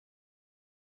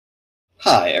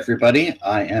Hi, everybody.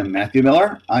 I am Matthew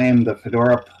Miller. I am the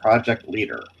Fedora project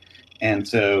leader. And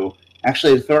so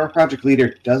actually the Fedora project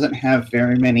leader doesn't have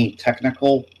very many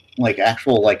technical,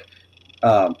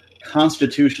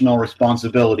 constitutional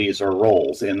responsibilities or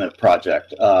roles in the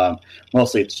project.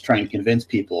 Mostly it's trying to convince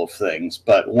people of things,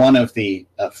 but one of the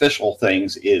official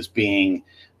things is being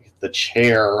the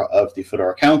chair of the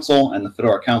Fedora Council, and the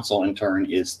Fedora Council in turn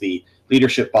is the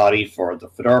leadership body for the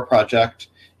Fedora project.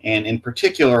 And in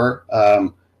particular,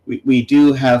 we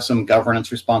do have some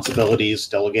governance responsibilities,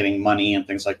 delegating money and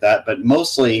things like that, but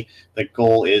mostly the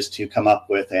goal is to come up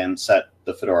with and set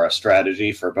the Fedora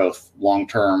strategy for both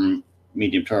long-term,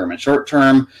 medium-term, and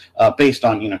short-term, based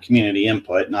on community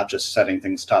input, not just setting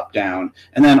things top-down,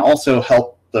 and then also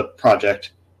help the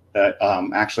project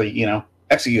actually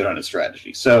execute on its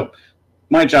strategy. So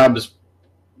my job is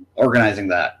organizing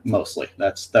that mostly.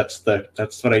 That's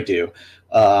what I do.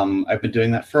 I've been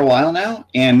doing that for a while now,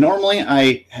 and normally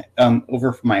I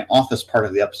over from my office part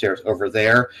of the upstairs over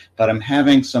there, but I'm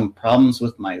having some problems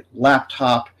with my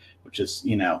laptop, which is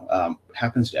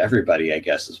happens to everybody, I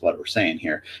guess, is what we're saying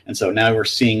here. And so now we're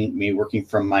seeing me working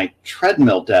from my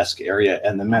treadmill desk area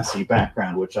and the messy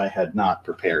background, which I had not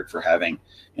prepared for having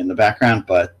in the background,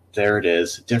 but there it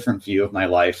is, a different view of my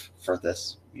life for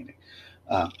this meeting.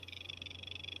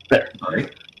 There. All right.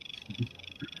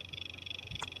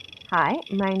 Hi,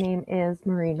 my name is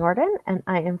Marie Nordin, and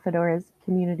I am Fedora's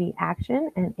Community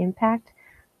Action and Impact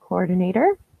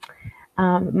Coordinator.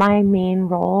 My main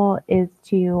role is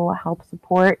to help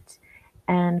support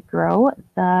and grow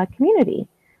the community.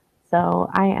 So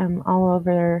I am all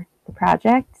over the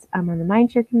project. I'm on the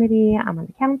Mindshare Committee, I'm on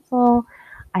the council,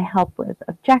 I help with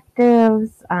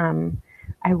objectives,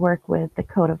 I work with the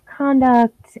Code of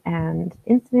Conduct and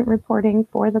incident reporting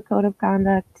for the Code of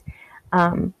Conduct.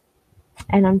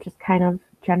 And I'm just kind of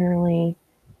generally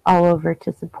all over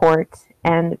to support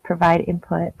and provide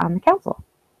input on the council.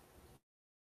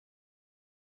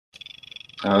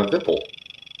 Vipul.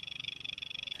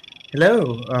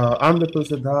 Hello, I'm Vipul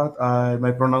Siddharth.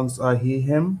 My pronouns are he,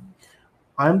 him.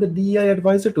 I'm the DEI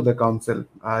advisor to the council.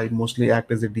 I mostly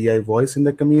act as a DEI voice in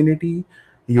the community.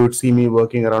 You would see me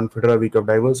working around Fedora Week of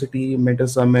Diversity, Mentor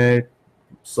Summit,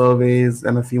 surveys,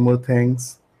 and a few more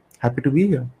things. Happy to be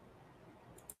here.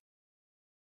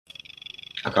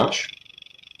 Akash.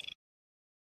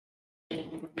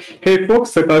 Hey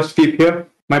folks, Akashdeep here.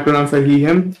 My pronouns are he,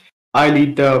 him. I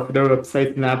lead the Fedora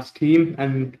websites and apps team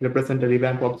and represent the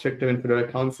revamp objective in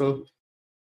Fedora Council.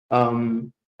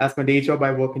 As my day job,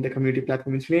 I work in the community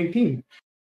platform engineering team.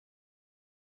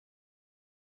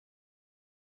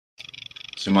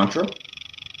 Sumantro.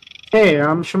 Hey,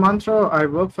 I'm Sumantro. I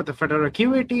work for the Fedora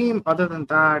QA team. Other than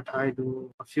that, I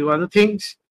do a few other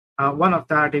things. One of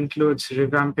that includes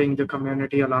revamping the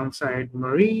community alongside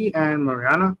Marie and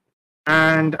Mariana.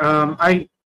 And I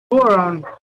go around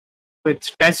with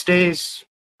test days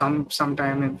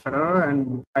sometime in Fedora,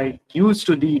 and I used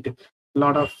to lead a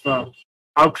lot of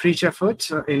outreach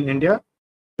efforts in India,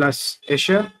 plus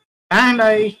Asia. And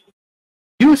I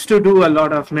used to do a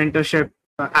lot of mentorship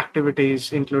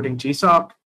activities, including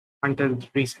GSOC, until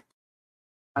recent.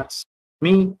 That's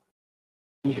me.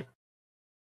 Yeah.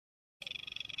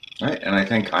 All right, and I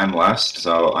think I'm last.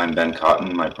 So I'm Ben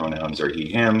Cotton. My pronouns are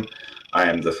he, him. I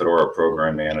am the Fedora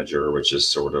program manager, which is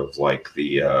sort of like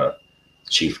the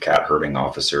chief cat herding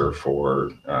officer for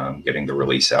getting the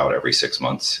release out every 6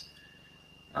 months.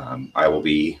 I will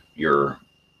be your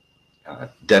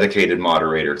dedicated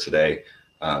moderator today,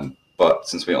 but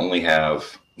since we only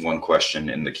have one question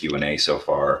in the Q&A so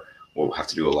far, we'll have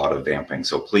to do a lot of vamping.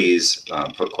 So please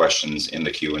put questions in the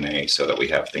Q&A so that we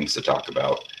have things to talk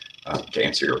about to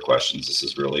answer your questions. This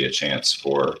is really a chance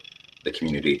for the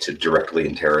community to directly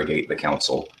interrogate the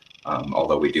council,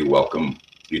 although we do welcome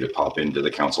you to pop into the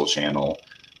council channel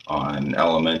on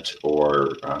Element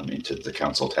or into the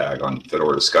council tag on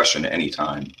Fedora Discussion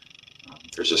anytime.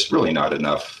 There's just really not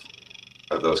enough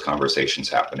of those conversations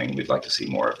happening. We'd like to see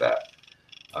more of that.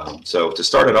 So to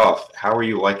start it off, how are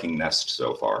you liking Nest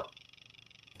so far?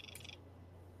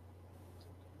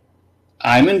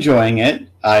 I'm enjoying it.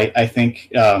 I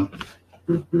think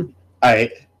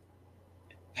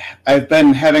I've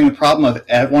been having the problem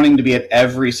of wanting to be at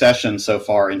every session so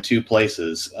far in 2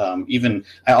 places. Even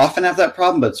I often have that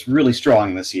problem, but it's really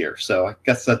strong this year. So I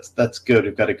guess that's good.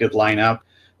 We've got a good lineup.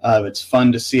 It's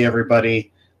fun to see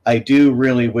everybody. I do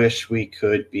really wish we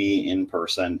could be in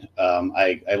person.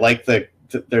 I like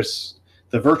there's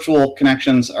the virtual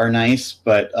connections are nice,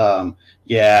 but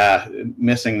yeah,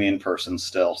 missing the in-person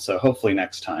still. So hopefully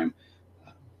next time.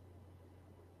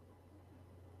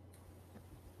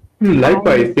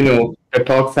 Likewise, the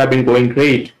talks have been going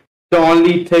great. The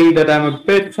only thing that I'm a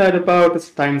bit sad about is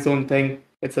time zone thing.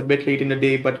 It's a bit late in the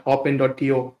day, but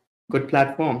hopin.to, good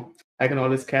platform. I can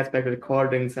always catch back the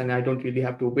recordings and I don't really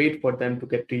have to wait for them to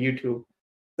get to YouTube.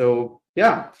 So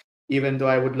yeah, even though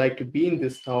I would like to be in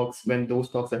these talks when those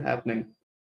talks are happening,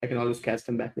 I can always catch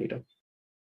them back later.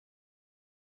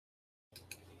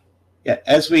 Yeah,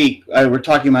 as we were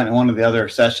talking about in one of the other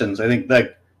sessions, I think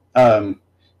that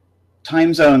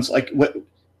time zones, like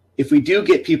if we do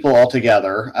get people all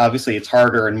together, obviously it's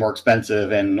harder and more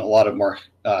expensive and a lot more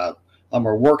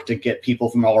work to get people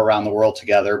from all around the world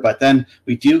together. But then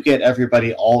we do get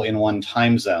everybody all in one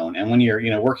time zone. And when you're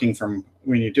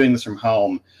when you're doing this from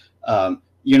home,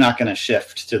 you're not going to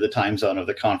shift to the time zone of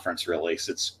the conference really.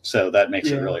 So that makes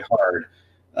it really hard.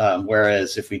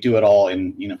 Whereas if we do it all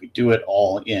in,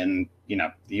 the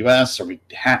U.S. or we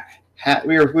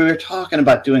were talking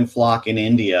about doing Flock in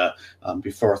India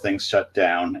before things shut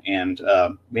down, and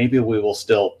maybe we will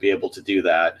still be able to do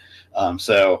that.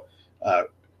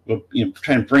 We'll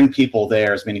try and bring people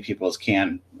there, as many people as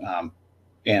can,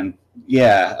 and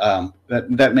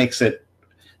that makes it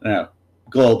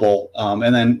global.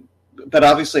 But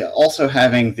obviously also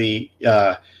having the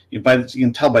you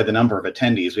can tell by the number of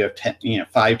attendees, we have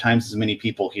 5 times as many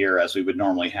people here as we would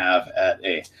normally have at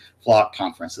a Flock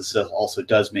conference. This also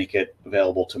does make it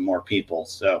available to more people.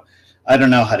 So I don't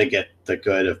know how to get the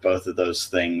good of both of those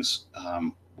things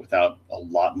without a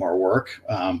lot more work.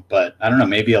 But I don't know,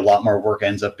 maybe a lot more work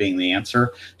ends up being the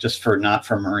answer, just not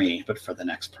for Marie, but for the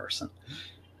next person.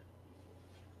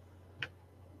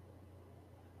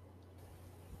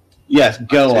 Yes,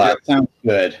 go. Sounds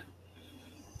good.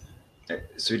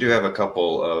 So we do have a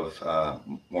couple of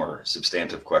more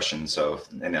substantive questions. So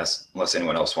unless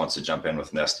anyone else wants to jump in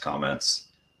with Nest comments,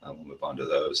 we'll move on to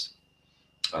those.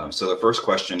 So the first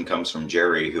question comes from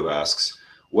Jerry, who asks,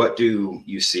 what do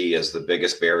you see as the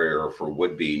biggest barrier for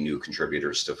would-be new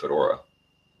contributors to Fedora?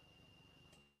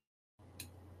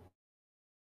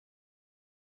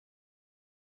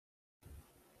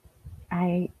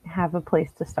 I have a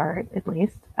place to start, at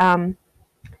least.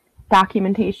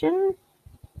 Documentation,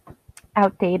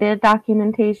 outdated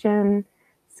documentation,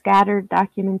 scattered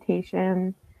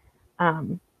documentation.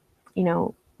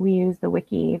 We use the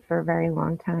wiki for a very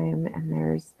long time, and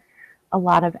there's a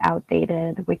lot of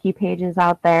outdated wiki pages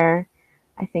out there.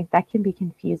 I think that can be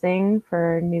confusing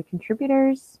for new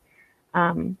contributors,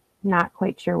 not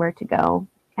quite sure where to go.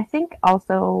 I think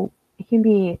also it can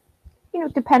be,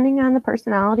 depending on the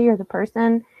personality or the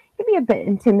person, it can be a bit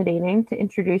intimidating to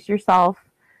introduce yourself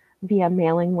via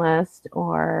mailing list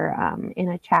or in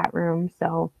a chat room.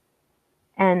 So,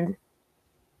 and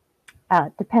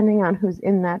depending on who's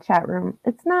in that chat room,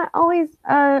 it's not always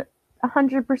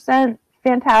 100%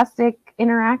 fantastic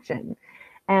interaction.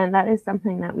 And that is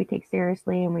something that we take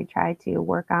seriously and we try to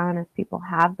work on if people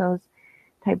have those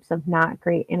types of not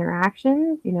great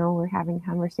interactions. We're having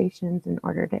conversations in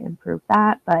order to improve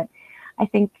that. But I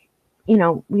think,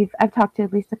 I've talked to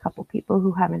at least a couple people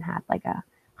who haven't had like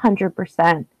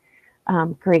 100%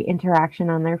 great interaction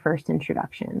on their first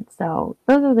introduction. So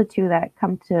those are the two that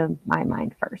come to my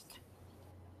mind first.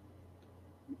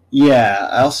 Yeah,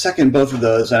 I'll second both of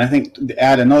those. And I think to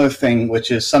add another thing,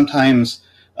 which is sometimes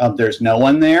there's no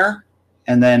one there.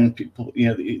 And then people,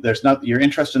 you're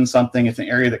interested in something. It's an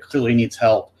area that clearly needs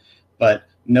help, but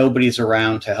nobody's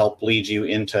around to help lead you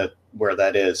into where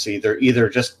that is. So either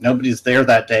just nobody's there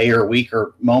that day or week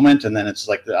or moment, and then it's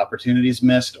like the opportunity's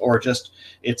missed, or just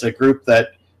it's a group that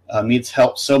needs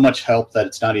help, so much help that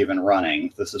it's not even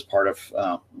running. This is part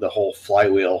of the whole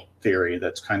flywheel theory.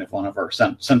 That's kind of one of our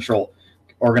central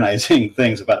organizing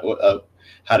things about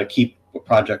how to keep a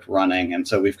project running. And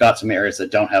so we've got some areas that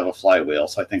don't have a flywheel.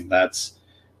 So I think that's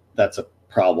a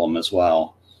problem as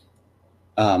well.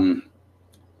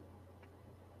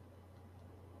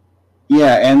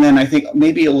 Yeah, and then I think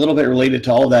maybe a little bit related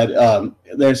to all that,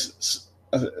 there's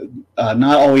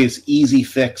not always easy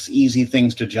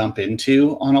things to jump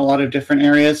into on a lot of different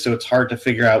areas. So it's hard to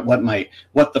figure out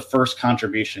what the first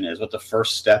contribution is, what the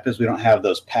first step is. We don't have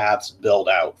those paths built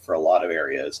out for a lot of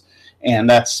areas. And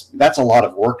that's a lot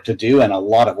of work to do and a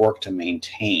lot of work to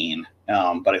maintain.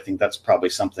 But I think that's probably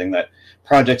something that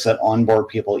projects that onboard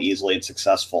people easily and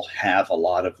successful have a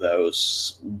lot of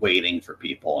those waiting for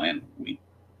people, and we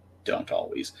don't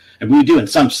always. And we do in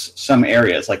some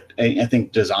areas. Like I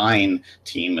think design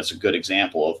team is a good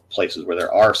example of places where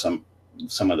there are some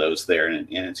of those there, and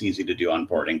it's easy to do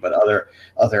onboarding. But other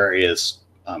areas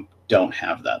don't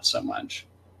have that so much.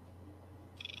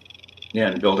 Yeah,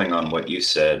 and building on what you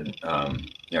said,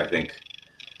 I think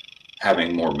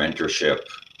having more mentorship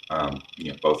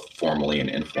both formally and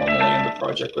informally in the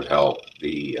project would help.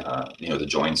 The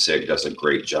Join SIG does a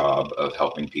great job of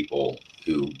helping people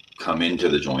who come into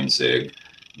the Join SIG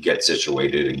get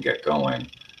situated and get going.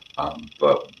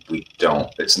 But the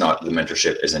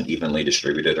mentorship isn't evenly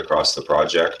distributed across the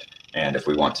project. And if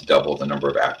we want to double the number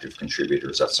of active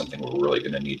contributors, that's something we're really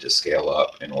going to need to scale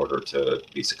up in order to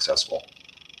be successful.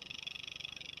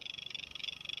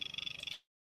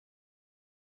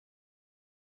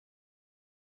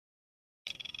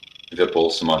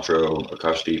 Vipul, Sumantro,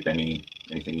 Akashdeep,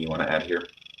 anything you want to add here?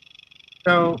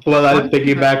 So, well, I'll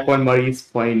piggyback on Marie's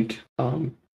point.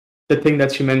 The thing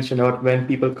that she mentioned about when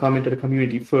people come into the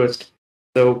community first,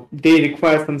 so they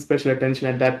require some special attention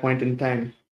at that point in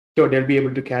time. Sure, they'll be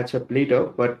able to catch up later,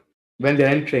 but when they're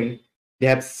entering, they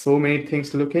have so many things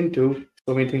to look into,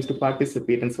 so many things to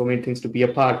participate, and so many things to be a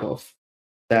part of,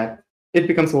 that it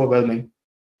becomes overwhelming.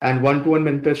 And one-to-one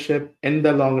mentorship in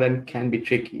the long run can be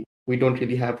tricky. We don't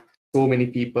really have so many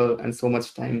people and so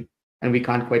much time, and we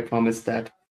can't quite promise that.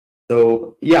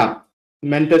 So yeah,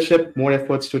 mentorship, more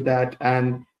efforts to that,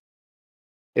 and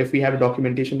if we have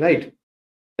documentation right,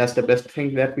 that's the best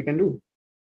thing that we can do.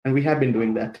 And we have been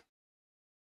doing that.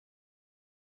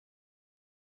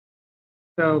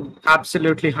 So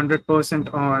absolutely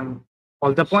 100% on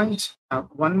all the points.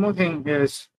 One more thing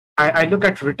is I look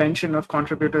at retention of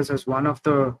contributors as one of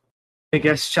the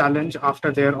biggest challenge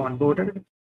after they're onboarded.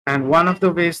 And one of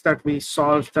the ways that we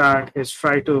solve that is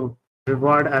try to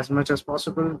reward as much as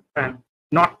possible and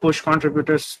not push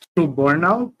contributors to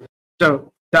burnout.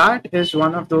 So that is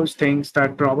one of those things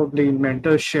that probably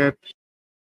mentorship,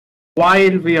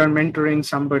 while we are mentoring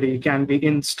somebody, can be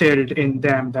instilled in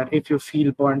them, that if you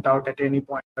feel burnt out at any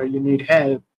point or you need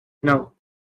help,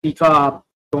 speak up.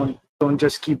 Don't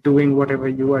just keep doing whatever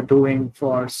you are doing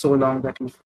for so long that you're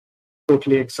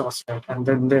totally exhausted, and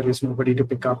then there is nobody to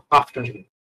pick up after you.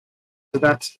 So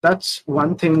that's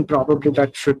one thing probably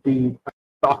that should be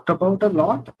talked about a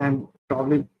lot, and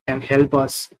probably can help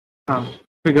us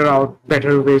figure out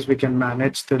better ways we can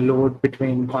manage the load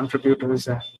between contributors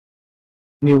and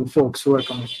new folks who are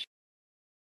coming.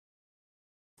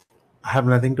 I have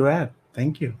nothing to add.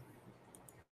 Thank you.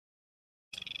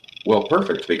 Well,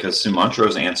 perfect, because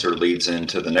Sumantro's answer leads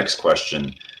into the next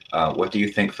question. What do you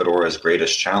think Fedora's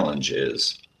greatest challenge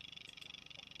is?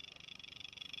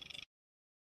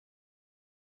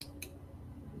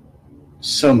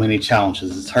 So many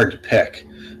challenges, it's hard to pick.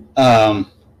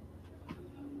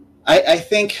 I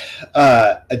think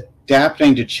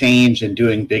adapting to change and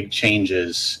doing big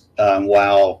changes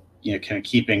while kind of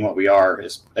keeping what we are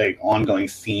is an ongoing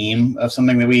theme of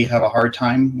something that we have a hard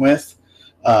time with.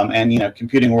 And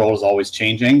computing world is always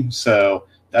changing, so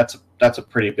that's a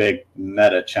pretty big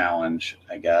meta challenge,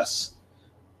 I guess.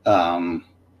 I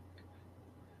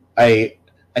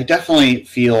definitely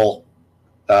feel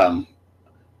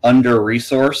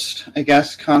under-resourced, I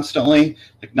guess, constantly.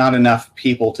 Like, not enough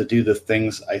people to do the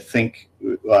things I think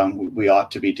we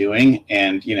ought to be doing.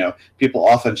 And, people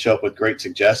often show up with great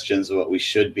suggestions of what we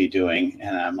should be doing.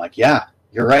 And I'm like, yeah,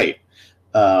 you're right.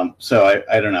 So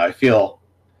I don't know. I feel,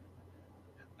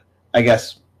 I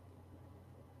guess,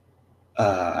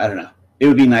 I don't know. It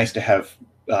would be nice to have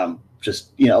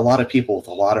just a lot of people with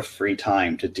a lot of free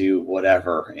time to do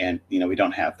whatever, and we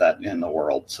don't have that in the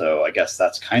world. So I guess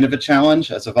that's kind of a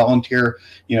challenge as a volunteer.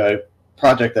 A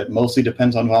project that mostly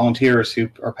depends on volunteers who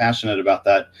are passionate about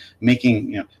that,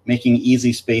 making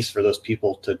easy space for those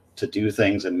people to do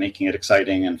things and making it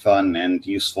exciting and fun and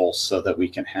useful so that we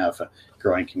can have a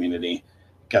growing community.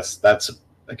 I guess that's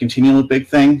a continual big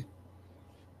thing.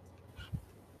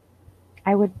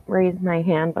 I would raise my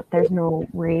hand, but there's no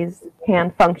raise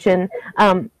hand function.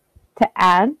 To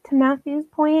add to Matthew's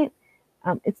point,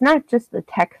 it's not just the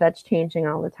tech that's changing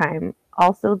all the time.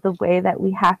 Also, the way that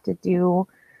we have to do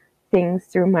things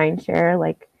through Mindshare,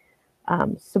 like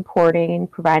supporting and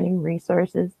providing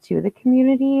resources to the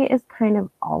community, is kind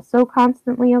of also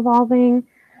constantly evolving.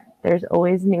 There's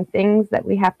always new things that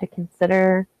we have to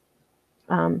consider.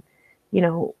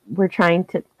 We're trying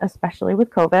to, especially with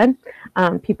COVID,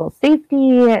 people's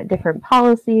safety, different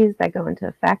policies that go into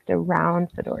effect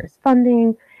around Fedora's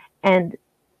funding, and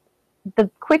the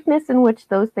quickness in which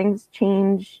those things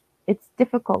change. It's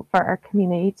difficult for our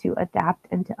community to adapt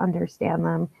and to understand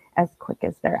them as quick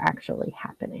as they're actually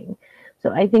happening.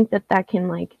 So I think that can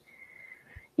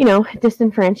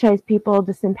disenfranchise people,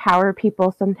 disempower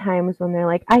people sometimes when they're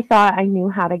like, I thought I knew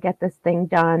how to get this thing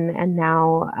done, and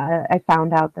now I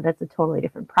found out that it's a totally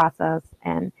different process,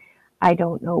 and I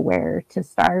don't know where to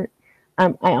start.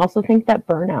 I also think that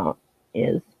burnout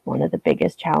is one of the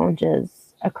biggest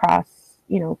challenges across,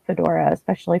 Fedora,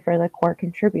 especially for the core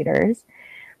contributors.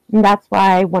 And that's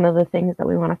why one of the things that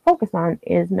we want to focus on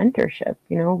is mentorship.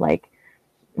 You know, like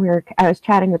I was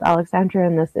chatting with Alexandra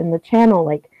in the channel,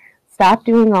 like stop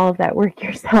doing all of that work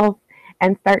yourself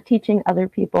and start teaching other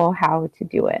people how to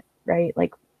do it, right?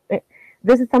 Like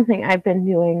this is something I've been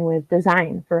doing with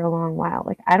design for a long while.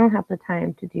 Like I don't have the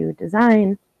time to do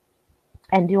design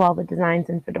and do all the designs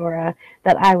in Fedora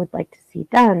that I would like to see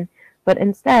done. But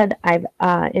instead, I've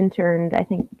interned, I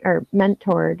think, or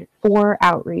mentored 4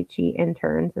 outreachy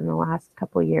interns in the last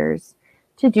couple years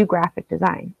to do graphic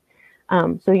design.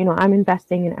 So, you know, I'm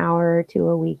investing an hour or 2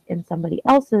 a week in somebody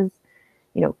else's,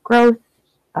 you know, growth,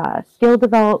 skill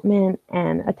development,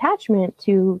 and attachment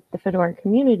to the Fedora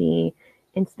community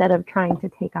instead of trying to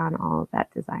take on all of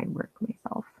that design work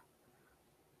myself.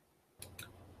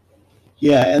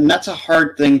 Yeah, and that's a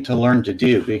hard thing to learn to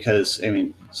do because, I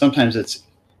mean, sometimes it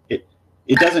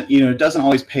doesn't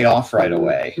always pay off right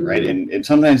away, right? And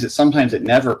sometimes it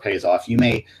never pays off. You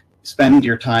may spend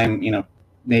your time, you know,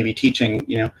 maybe teaching,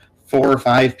 you know, 4 or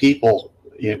 5 people,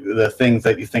 you know, the things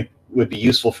that you think would be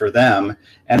useful for them,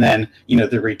 and then, you know,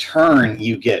 the return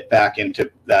you get back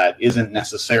into that isn't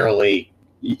necessarily,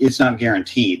 it's not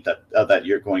guaranteed that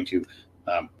you're going to,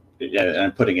 and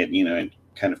I'm putting it, you know, in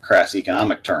kind of crass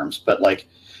economic terms, but like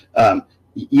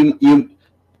you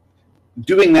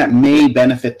doing that may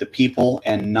benefit the people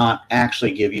and not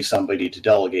actually give you somebody to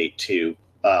delegate to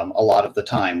a lot of the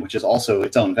time, which is also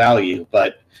its own value,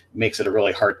 but makes it a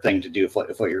really hard thing to do if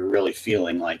what you're really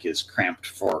feeling like is cramped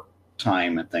for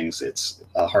time and things. It's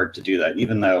hard to do that,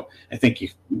 even though I think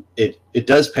it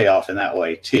does pay off in that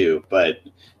way too, but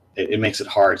it makes it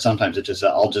hard. Sometimes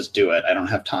I'll just do it. I don't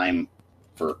have time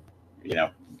for, you know,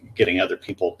 getting other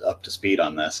people up to speed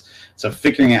on this. So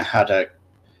figuring out how to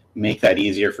make that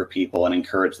easier for people and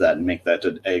encourage that and make that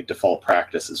a default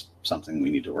practice is something we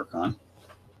need to work on.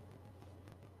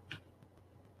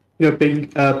 You know,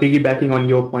 piggybacking on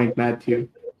your point, Matthew,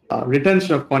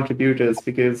 retention of contributors,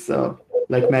 because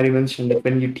like Mary mentioned, that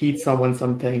when you teach someone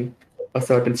something, a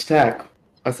certain stack,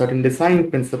 a certain design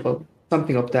principle,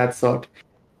 something of that sort,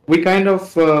 we kind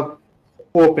of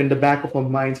hope in the back of our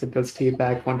minds that they'll stay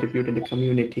back, contribute in the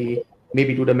community,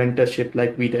 maybe do the mentorship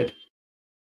like we did.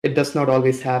 It does not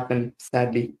always happen,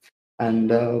 sadly.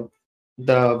 And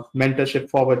the mentorship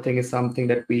forward thing is something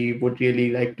that we would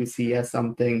really like to see as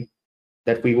something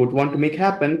that we would want to make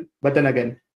happen. But then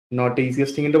again, not the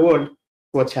easiest thing in the world.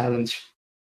 So a challenge.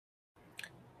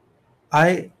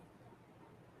 I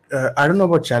don't know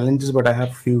about challenges, but I have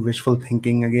a few wishful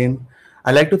thinking again.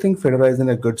 I like to think Fedora is in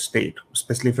a good state,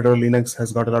 especially Fedora Linux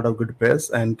has got a lot of good press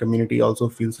and community also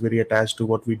feels very attached to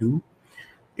what we do.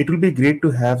 It will be great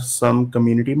to have some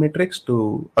community metrics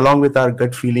to, along with our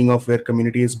gut feeling of where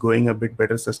community is going, a bit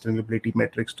better sustainability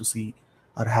metrics to see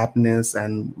our happiness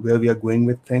and where we are going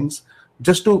with things.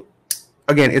 Just to,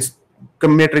 again, it's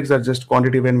metrics are just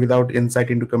quantitative and without insight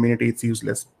into community, it's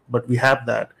useless. But we have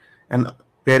that, and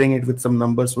pairing it with some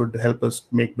numbers would help us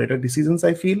make better decisions,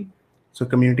 I feel. So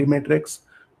community metrics,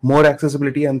 more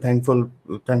accessibility, and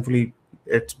thankfully,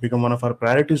 it's become one of our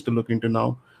priorities to look into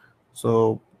now.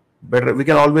 So better, we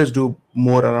can always do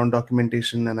more around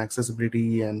documentation and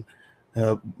accessibility and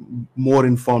more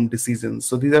informed decisions.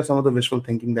 So these are some of the wishful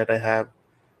thinking that I have.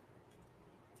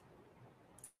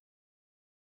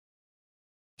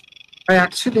 I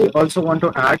actually also want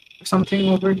to add something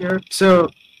over here. So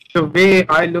the way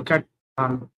I look at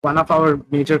one of our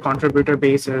major contributor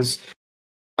base is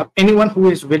anyone who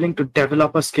is willing to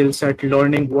develop a skill set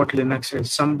learning what Linux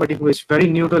is. Somebody who is very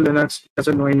new to Linux,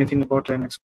 doesn't know anything about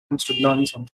Linux, wants to learn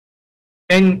something.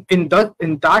 And in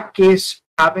that case,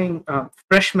 having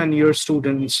freshman year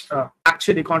students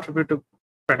actually contribute to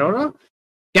Fedora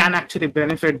can actually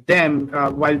benefit them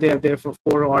while they are there for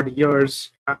 4 odd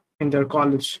years in their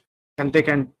college, and they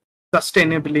can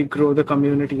sustainably grow the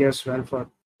community as well for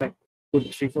like 2,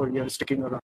 3, 4 years sticking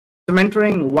around. So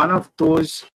mentoring one of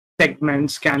those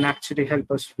segments can actually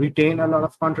help us retain a lot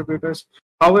of contributors.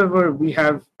 However, we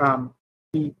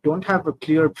don't have a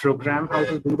clear program how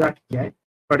to do that yet.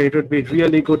 But it would be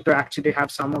really good to actually have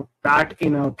some of that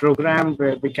in a program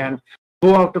where we can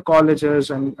go out to colleges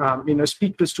and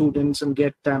speak to students and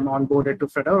get them onboarded to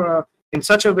Fedora in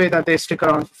such a way that they stick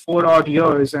around for 4 odd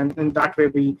years. And in that way,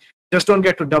 we just don't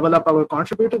get to double up our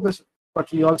contributors, but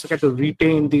we also get to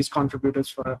retain these contributors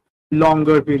for a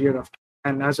longer period of time.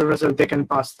 And as a result, they can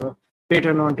pass the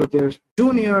baton on to their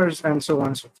juniors and so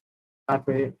on. So that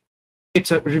way,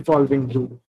 it's a revolving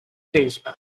loop. Stays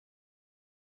back.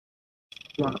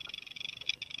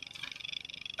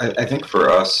 I think for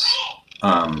us,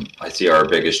 I see our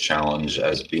biggest challenge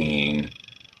as being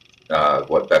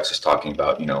what Bex is talking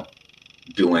about,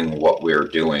 doing what we're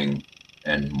doing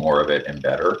and more of it and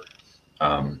better.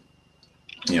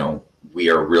 You know, we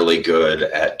are really good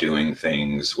at doing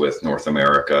things with North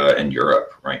America and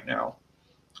Europe right now.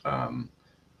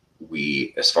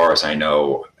 We, as far as I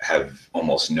know, have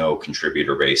almost no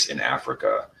contributor base in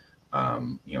Africa.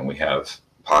 You know, we have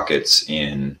pockets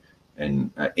in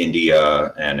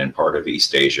India and in part of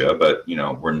East Asia, but, you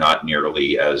know, we're not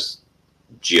nearly as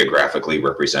geographically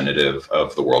representative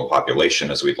of the world population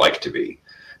as we'd like to be.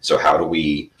 So how do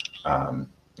we,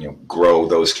 you know, grow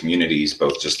those communities,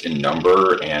 both just in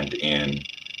number and in,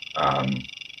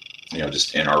 you know,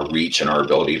 just in our reach and our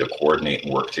ability to coordinate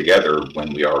and work together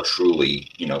when we are truly,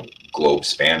 you know, globe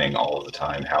spanning all of the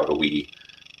time? How do we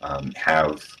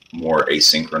have more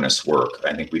asynchronous work?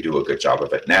 I think we do a good job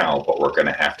of it now, but we're going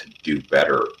to have to do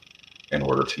better in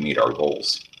order to meet our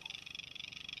goals.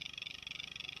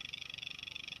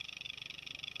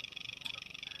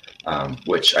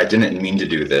 Which I didn't mean to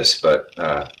do this, but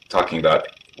talking about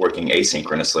working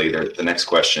asynchronously, the next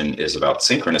question is about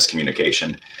synchronous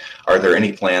communication. Are there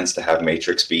any plans to have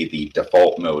Matrix be the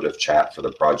default mode of chat for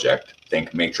the project?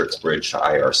 Think Matrix bridge to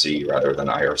IRC rather than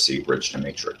IRC bridge to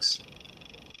Matrix.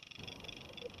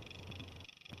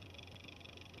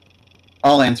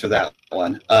 I'll answer that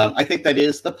one. I think that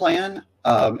is the plan,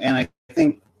 and I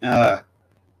think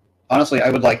honestly, I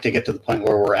would like to get to the point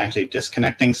where we're actually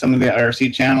disconnecting some of the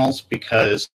IRC channels,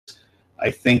 because I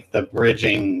think the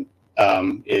bridging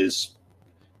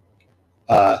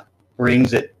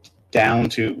brings it down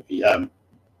to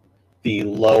the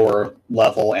lower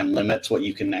level and limits what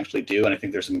you can actually do. And I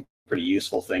think there's some pretty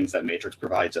useful things that Matrix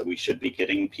provides that we should be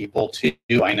getting people to.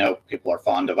 I know people are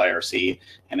fond of IRC,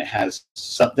 and it has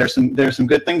there's some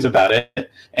good things about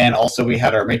it. And also, we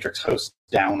had our Matrix host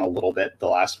down a little bit the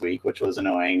last week, which was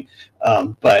annoying.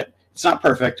 But it's not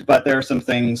perfect. But there are some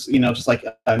things, you know, just like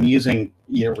using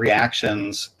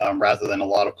reactions rather than a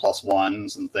lot of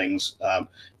 +1s and things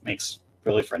makes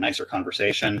really for a nicer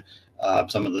conversation.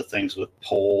 Some of the things with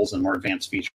polls and more advanced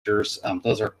features,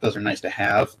 those are nice to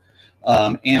have.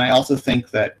 And I also think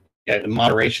that the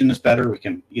moderation is better. We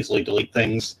can easily delete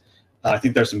things. I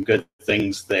think there's some good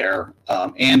things there.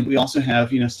 And we also have,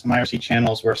 some IRC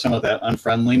channels where some of that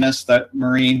unfriendliness that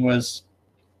Marie was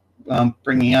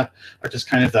bringing up are just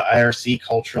kind of the IRC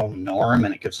cultural norm,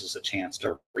 and it gives us a chance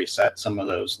to reset some of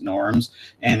those norms.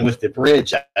 And with the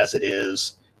bridge as it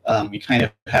is, you kind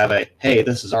of have hey,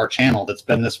 this is our channel that's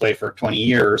been this way for 20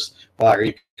 years. Why are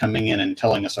you coming in and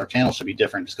telling us our channel should be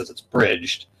different just because it's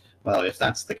bridged? Well, if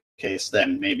that's the case,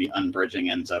 then maybe unbridging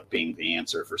ends up being the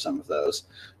answer for some of those.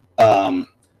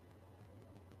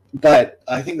 But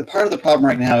I think the part of the problem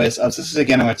right now is, this is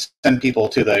again, I want to send people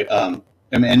to the,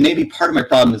 and maybe part of my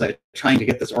problem is I'm trying to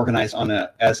get this organized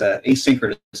as a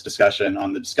asynchronous discussion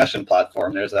on the discussion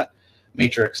platform. There's a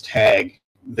Matrix tag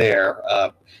there,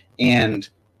 and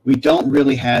we don't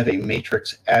really have a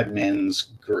Matrix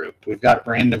admins group. We've got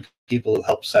random people who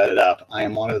help set it up. I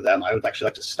am one of them. I would actually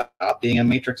like to stop being a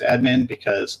Matrix admin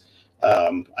because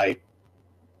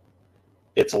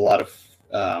it's a lot of,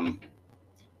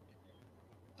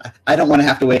 I don't want to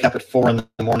have to wake up at 4 in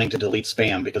the morning to delete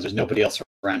spam because there's nobody else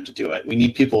around to do it. We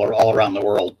need people all around the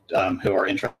world who are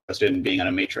interested in being on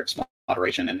a Matrix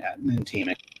moderation and admin team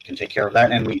and can take care of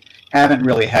that. And we haven't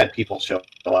really had people show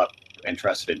up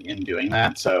interested in doing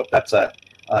that. So that's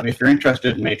if you're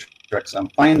interested in Matrix,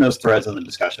 find those threads in the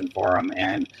discussion forum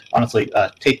and honestly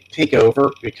take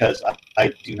over, because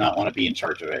I do not want to be in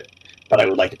charge of it, but I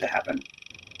would like it to happen.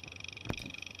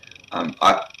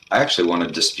 I actually want to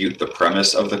dispute the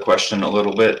premise of the question a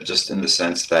little bit, just in the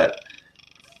sense that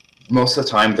most of the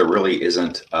time there really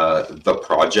isn't the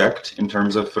project in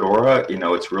terms of Fedora.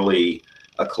 It's really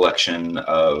a collection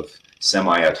of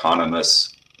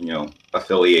semi-autonomous,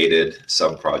 affiliated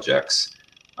sub-projects.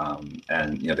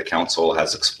 And the council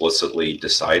has explicitly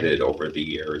decided over the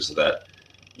years that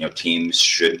teams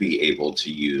should be able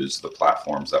to use the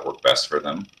platforms that work best for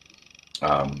them.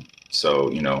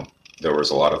 So there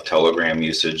was a lot of Telegram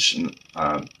usage,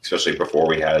 especially before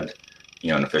we had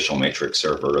an official Matrix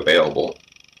server available,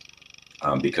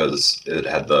 because it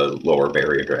had the lower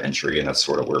barrier to entry, and that's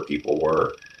sort of where people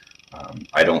were.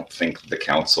 I don't think the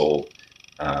council,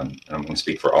 and I'm going to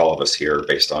speak for all of us here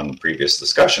based on previous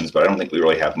discussions, but I don't think we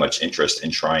really have much interest in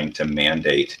trying to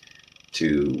mandate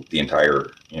to the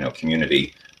entire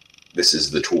community, this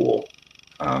is the tool.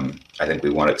 I think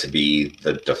we want it to be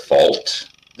the default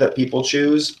that people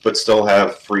choose, but still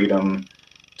have freedom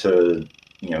to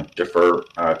defer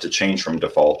to change from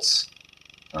defaults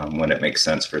when it makes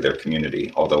sense for their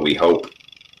community. Although we hope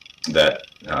that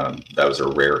those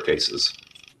are rare cases.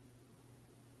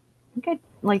 I think I'd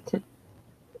like to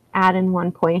add in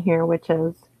one point here, which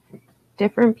is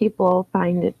different people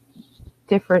find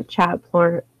different chat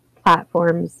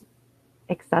platforms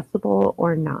accessible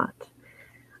or not.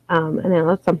 And I know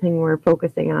that's something we're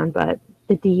focusing on, but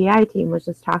the DEI team was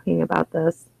just talking about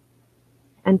this.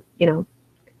 And, you know,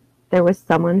 there was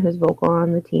someone who's vocal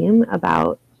on the team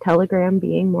about Telegram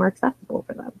being more accessible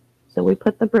for them. So we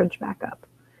put the bridge back up.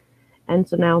 And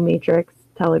so now Matrix,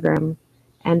 Telegram,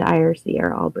 and IRC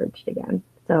are all bridged again.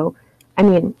 So, I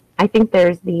mean, I think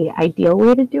there's the ideal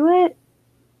way to do it,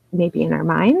 maybe in our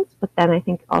minds, but then I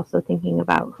think also thinking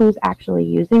about who's actually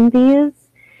using these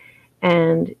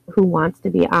and who wants to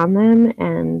be on them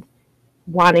and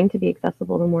wanting to be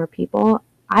accessible to more people.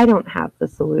 I don't have the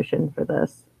solution for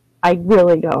this. I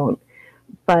really don't.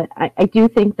 But I do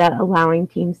think that allowing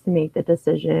teams to make the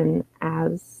decision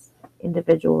as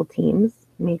individual teams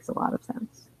makes a lot of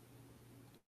sense.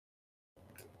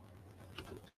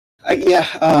 I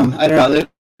don't know.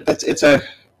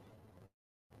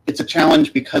 It's a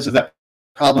challenge because of that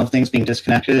problem of things being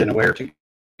disconnected and where to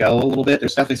go a little bit.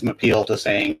 There's definitely some appeal to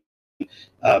saying,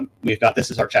 we've got this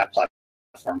is our chat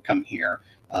platform. Come here.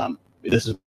 This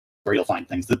is where you'll find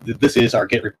things. This is our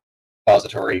Git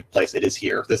repository place. It is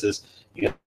here. This is, you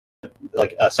know,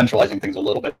 like centralizing things a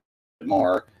little bit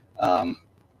more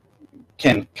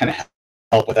can kind of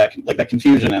help with that, like that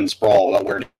confusion and sprawl about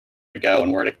where to go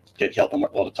and where to get help and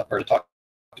where to talk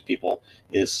to people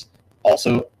is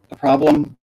also a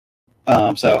problem.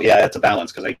 So yeah, it's a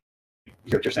balance because I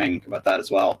hear what you're saying about that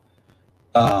as well.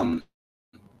 And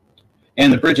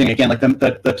the bridging again, like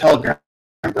the Telegram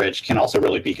bridge can also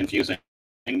really be confusing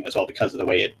as well because of the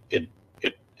way it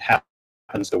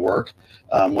happens to work,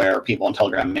 where people on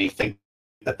Telegram may think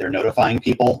that they're notifying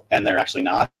people and they're actually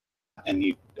not, and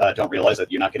you don't realize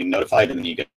that you're not getting notified, and then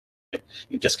you get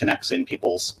disconnects in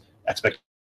people's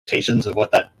expectations of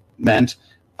what that meant.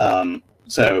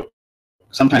 So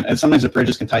sometimes the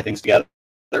bridges can tie things together,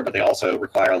 but they also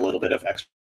require a little bit of extra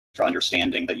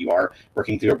understanding that you are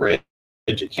working through a bridge.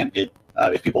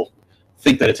 If people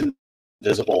think that it's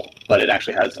invisible, but it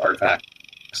actually has artifacts,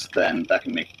 then that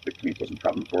can make the communication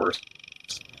problem worse.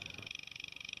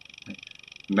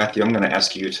 Matthew, I'm going to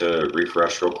ask you to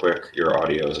refresh real quick. Your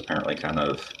audio is apparently kind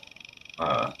of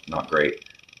not great,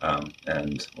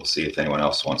 and we'll see if anyone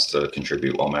else wants to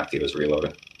contribute while Matthew is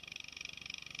reloading.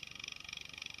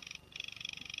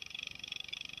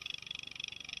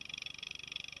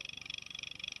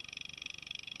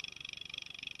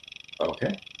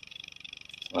 Okay.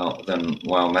 Well, then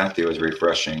while Matthew is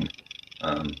refreshing,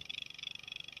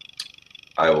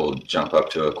 I will jump up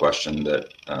to a question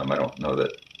that I don't know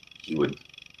that he would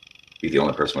be the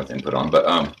only person with input on,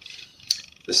 but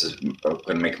this is going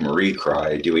to make Marie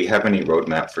cry. Do we have any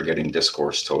roadmap for getting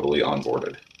discourse totally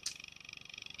onboarded?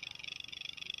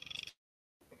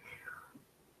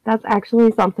 That's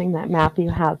actually something that Matthew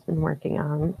has been working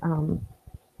on,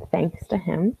 thanks to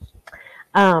him.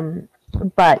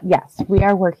 But yes, we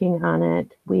are working on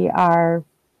it. We are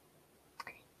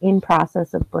in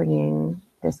process of bringing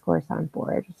discourse on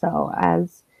board. So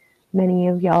as many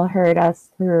of y'all heard us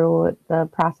through the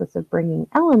process of bringing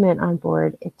Element on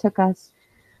board, it took us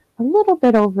a little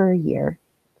bit over a year.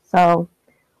 So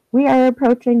we are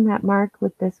approaching that mark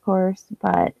with discourse,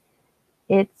 but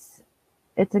it's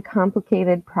a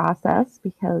complicated process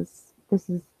because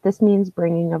this means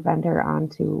bringing a vendor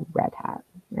onto Red Hat,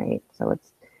 right? So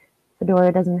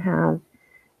Fedora doesn't have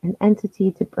an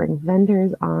entity to bring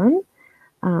vendors on.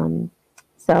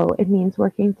 So it means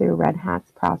working through Red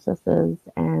Hat's processes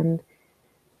and,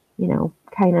 you know,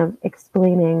 kind of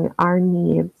explaining our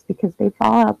needs because they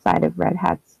fall outside of Red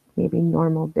Hat's maybe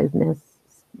normal business,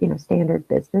 you know, standard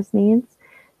business needs.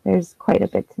 There's quite a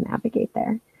bit to navigate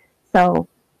there. So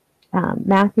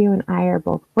Matthew and I are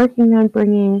both working on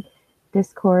bringing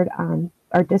discourse on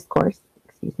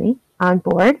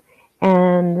board,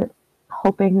 and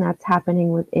hoping that's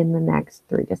happening within the next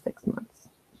 3 to 6 months.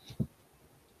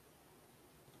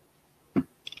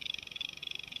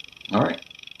 All right.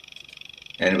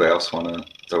 Anybody else want to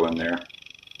throw in there?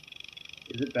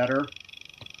 Is it better?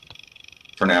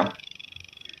 For now.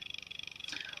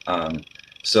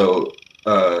 So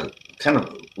kind of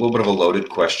a little bit of a loaded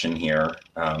question here,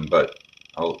 but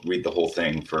I'll read the whole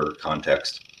thing for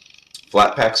context.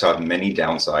 Flatpaks have many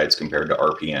downsides compared to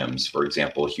RPMs. For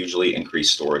example, hugely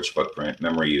increased storage footprint,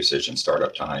 memory usage and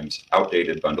startup times,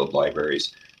 outdated bundled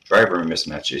libraries, driver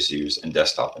mismatch issues, and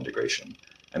desktop integration.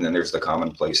 And then there's the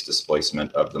commonplace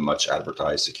displacement of the much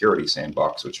advertised security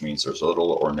sandbox, which means there's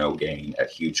little or no gain at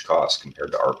huge cost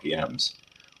compared to RPMs.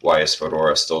 Why is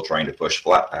Fedora still trying to push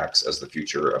Flatpaks as the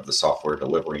future of the software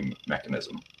delivery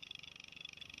mechanism?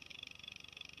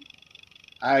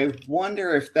 I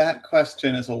wonder if that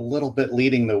question is a little bit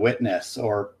leading the witness,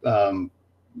 or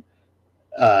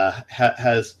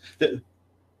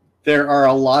there are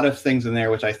a lot of things in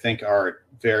there which I think are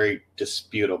very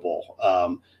disputable.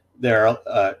 There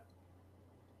are,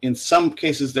 in some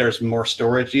cases, there's more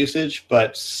storage usage,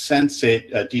 but since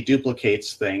it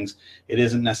deduplicates things, it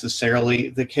isn't necessarily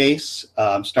the case.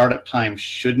 Startup time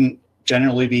shouldn't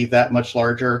generally be that much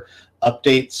larger.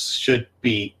 Updates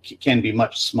can be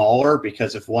much smaller,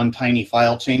 because if one tiny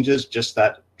file changes, just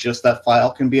that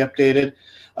file can be updated.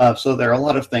 So there are a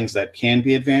lot of things that can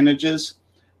be advantages.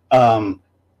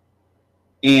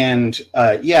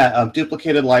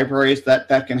 Duplicated libraries,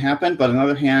 that can happen. But on the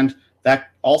other hand, that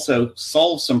also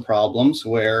solves some problems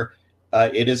where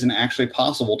it isn't actually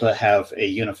possible to have a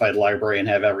unified library and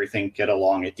have everything get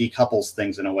along. It decouples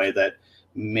things in a way that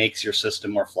makes your system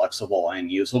more flexible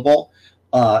and usable.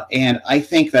 And I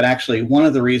think that actually one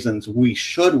of the reasons we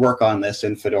should work on this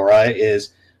in Fedora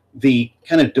is the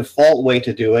kind of default way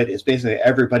to do it is basically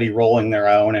everybody rolling their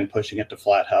own and pushing it to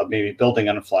FlatHub, maybe building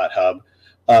on a FlatHub.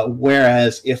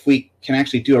 Whereas if we can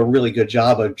actually do a really good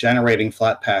job of generating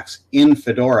Flatpaks in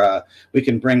Fedora, we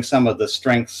can bring some of the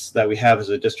strengths that we have as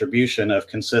a distribution of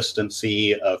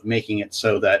consistency, of making it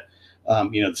so that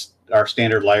our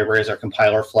standard libraries, our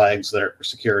compiler flags that are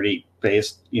security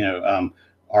based,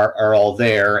 are all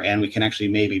there, and we can actually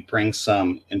maybe bring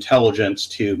some intelligence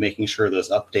to making sure those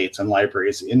updates and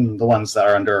libraries in the ones that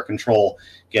are under our control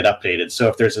get updated. So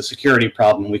if there's a security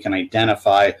problem, we can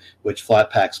identify which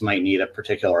Flatpaks might need a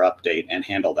particular update and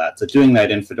handle that. So doing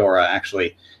that in Fedora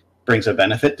actually brings a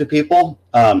benefit to people.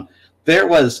 There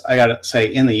was, I gotta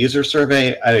say, in the user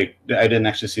survey, I didn't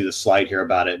actually see the slide here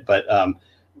about it, but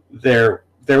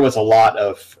there was a lot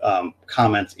of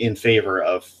comments in favor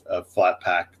of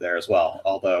Flatpak there as well.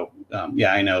 Although,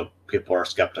 I know people are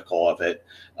skeptical of it.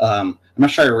 I'm not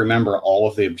sure I remember all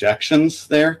of the objections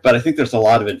there, but I think there's a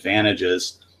lot of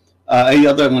advantages. The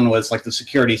other one was like the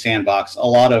security sandbox.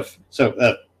 To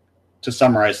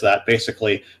summarize that,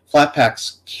 basically,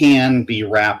 Flatpaks can be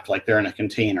wrapped like they're in a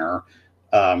container,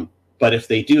 but if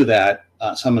they do that,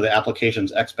 some of the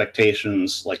application's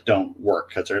expectations don't work,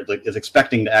 because it's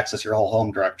expecting to access your whole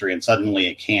home directory and suddenly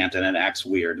it can't, and it acts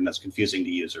weird, and that's confusing to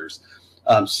users.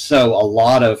 So a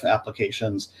lot of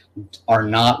applications are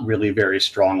not really very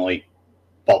strongly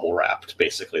bubble wrapped.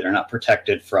 Basically, they're not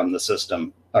protected from the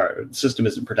system, or the system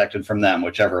isn't protected from them,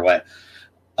 whichever way.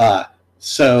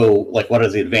 So what are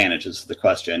the advantages is the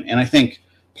question. And I think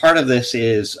part of this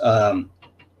is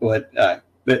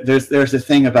there's a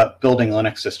thing about building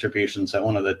Linux distributions that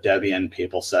one of the Debian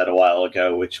people said a while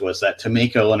ago, which was that to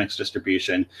make a Linux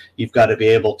distribution, you've got to be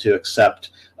able to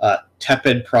accept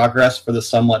tepid progress for the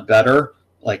somewhat better.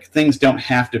 Things don't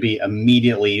have to be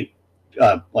immediately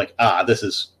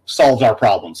this solves our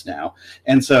problems now.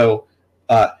 And so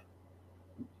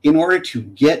in order to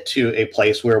get to a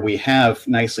place where we have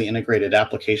nicely integrated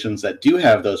applications that do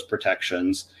have those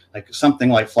protections, something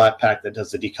like Flatpak that does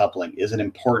the decoupling is an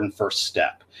important first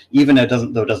step. Even though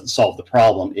it doesn't solve the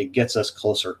problem, it gets us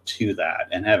closer to that,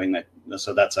 and having that.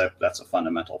 So that's a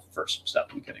fundamental first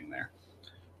step in getting there.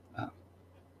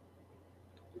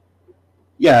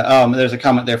 There's a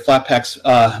comment there.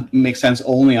 Flatpaks make sense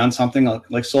only on something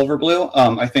like Silverblue.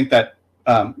 I think that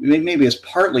maybe is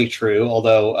partly true,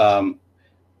 although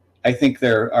I think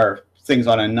there are things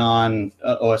on a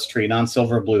non-OS3,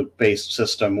 non-Silverblue based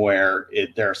system where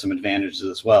there are some advantages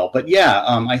as well. But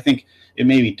I think it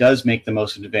maybe does make the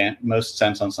most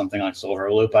sense on something like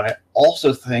Silverblue. But I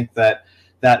also think that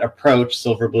approach,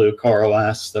 Silverblue,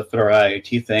 CoreOS, the Fedora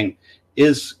IoT thing,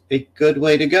 is a good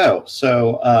way to go.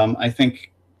 So I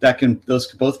think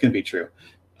those both can be true.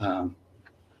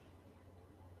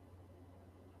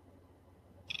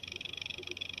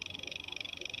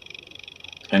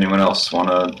 Anyone else want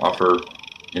to offer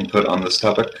input on this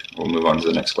topic? We'll move on to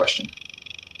the next question.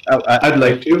 I'd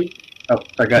like to. Go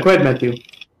ahead, Matthew.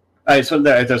 So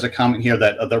there's a comment here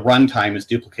that the runtime is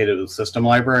duplicated with system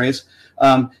libraries.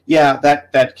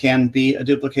 That can be a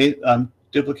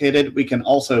duplicated. We can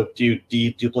also do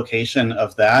deduplication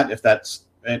of that if that's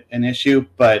an issue.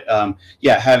 But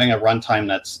having a runtime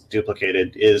that's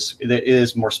duplicated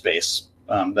is more space.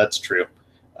 That's true.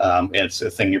 It's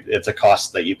a thing. It's a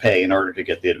cost that you pay in order to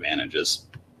get the advantages.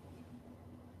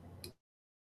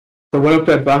 So one of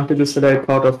the advantages that I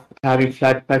thought of having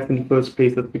Flatpaks in the first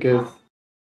place is because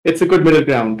it's a good middle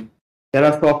ground. There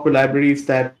are software libraries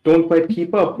that don't quite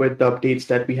keep up with the updates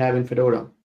that we have in Fedora.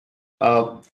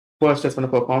 First, as one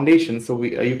of our foundations, so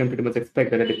you can pretty much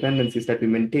expect that the dependencies that we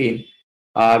maintain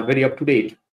are very up to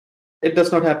date. It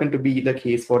does not happen to be the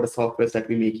case for the softwares that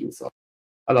we make use of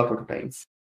a lot of the times.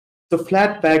 So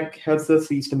Flatpak helps us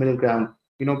reach the middle ground.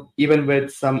 Even with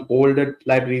some older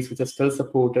libraries which are still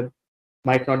supported,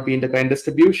 might not be in the current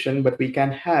distribution, but we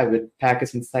can have it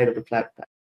packaged inside of the Flatpak.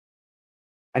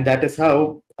 And that is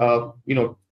how,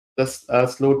 the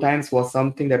slow times was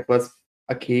something that was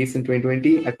a case in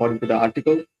 2020, according to the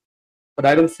article. But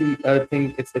I don't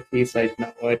think it's the case right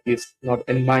now, or at least not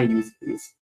in my use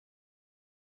case.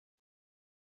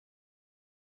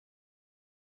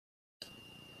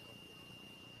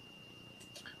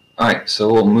 All right,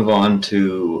 so we'll move on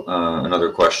to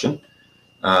another question.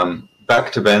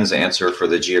 Back to Ben's answer for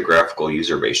the geographical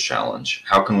user base challenge.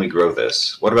 How can we grow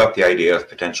this? What about the idea of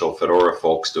potential Fedora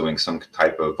folks doing some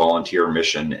type of volunteer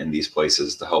mission in these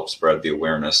places to help spread the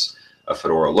awareness of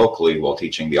Fedora locally while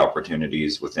teaching the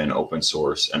opportunities within open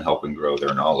source and helping grow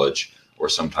their knowledge, or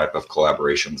some type of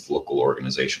collaboration with local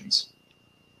organizations?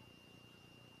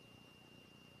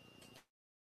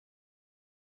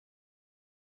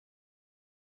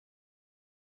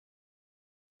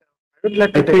 I would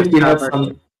like to I take a think we have stab at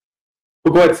it.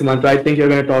 Go ahead, Sumantro. I think you're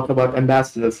going to talk about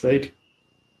ambassadors, right?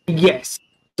 Yes.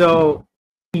 So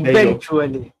There you go.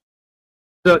 eventually,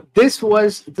 so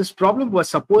this problem was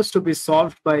supposed to be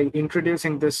solved by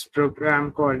introducing this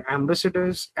program called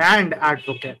ambassadors and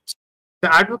advocates.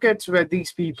 The advocates were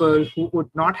these people who would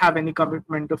not have any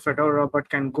commitment to Fedora but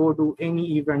can go to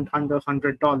any event under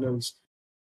 $100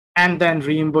 and then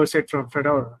reimburse it from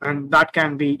Fedora. And that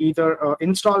can be either an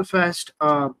install fest,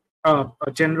 a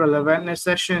general awareness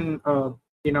session, a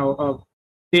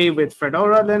day with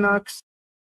Fedora Linux,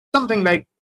 something like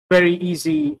very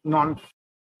easy,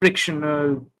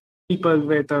 non-frictional. People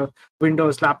with a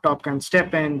Windows laptop can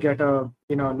step in, get a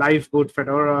live boot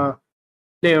Fedora,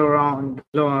 play around,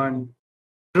 learn,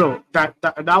 grow. That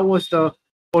was the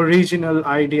original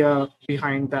idea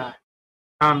behind that.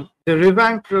 The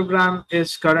revamp program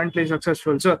is currently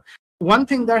successful. So one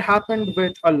thing that happened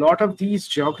with a lot of these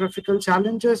geographical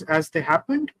challenges as they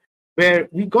happened, where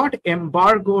we got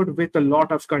embargoed with a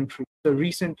lot of countries. So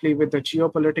recently with the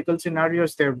geopolitical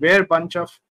scenarios, there were a bunch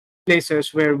of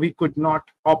places where we could not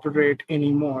operate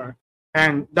anymore.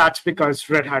 And that's because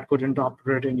Red Hat couldn't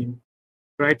operate anymore,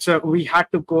 right? So we had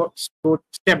to go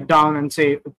step down and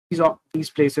say,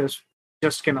 these places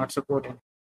just cannot support it.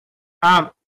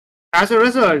 As a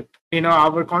result,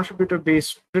 our contributor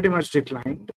base pretty much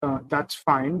declined. That's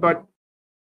fine. But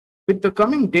with the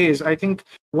coming days, I think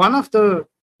one of the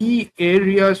key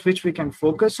areas which we can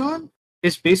focus on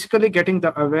is basically getting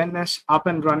the awareness up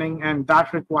and running. And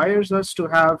that requires us to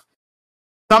have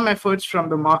some efforts from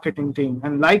the marketing team.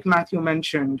 And like Matthew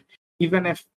mentioned, even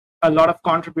if a lot of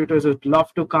contributors would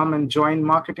love to come and join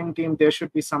marketing team, there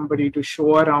should be somebody to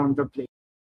show around the place.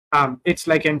 It's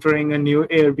like entering a new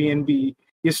Airbnb.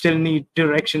 You still need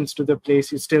directions to the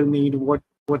place. You still need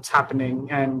what's happening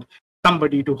and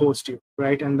somebody to host you,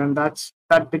 right? And then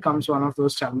that becomes one of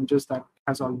those challenges that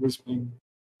has always been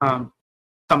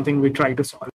something we try to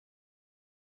solve.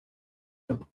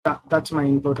 So that's my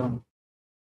input on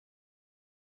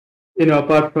it.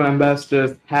 Apart from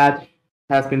ambassadors, HAT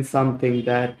has been something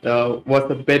that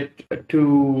was a bit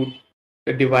too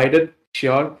divided,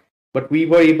 sure. But we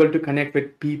were able to connect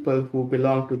with people who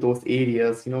belong to those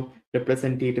areas,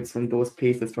 representatives from those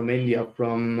places, from India,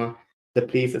 from the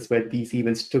places where these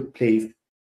events took place.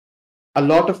 A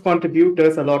lot of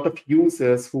contributors, a lot of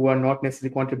users who are not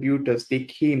necessarily contributors,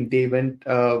 they went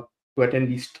to attend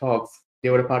these talks. They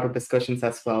were a part of discussions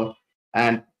as well.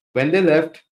 And when they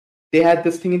left, they had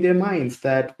this thing in their minds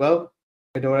that, well,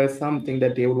 Fedora is something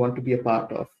that they would want to be a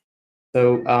part of.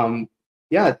 So,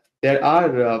 yeah, there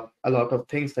are a lot of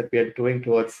things that we are doing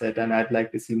towards it, and I'd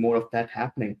like to see more of that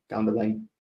happening down the line.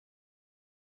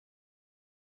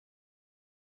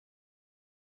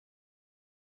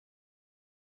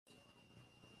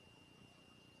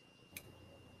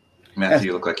 Matthew,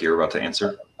 you look like you're about to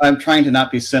answer. I'm trying to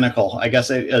not be cynical. I guess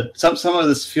some of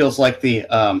this feels like the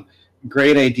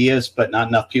great ideas but not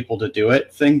enough people to do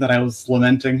it thing that I was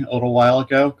lamenting a little while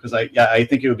ago, because I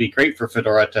think it would be great for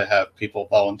Fedora to have people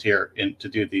volunteer to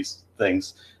do these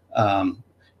things.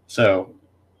 So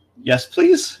yes,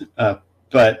 please.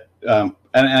 But and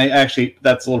I actually,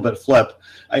 that's a little bit flip.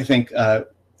 I think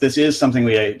this is something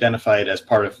we identified as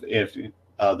part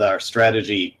of our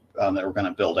strategy that we're going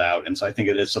to build out, and so I think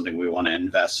it is something we want to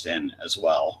invest in as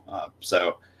well.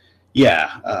 So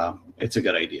yeah, it's a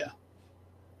good idea.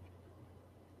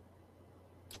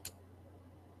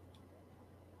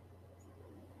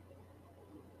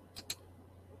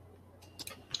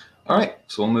 All right,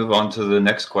 so we'll move on to the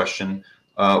next question.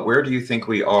 Where do you think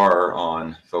we are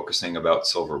on focusing about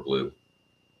Silverblue?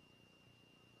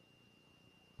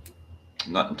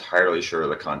 I'm not entirely sure of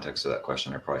the context of that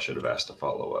question. I probably should have asked a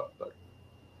follow-up, but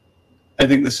I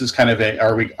think this is kind of a,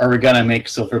 are we going to make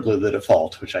Silverblue the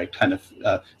default, which I kind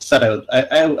of said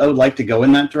I would like to go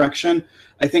in that direction.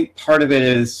 I think part of it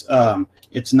is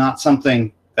it's not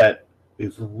something that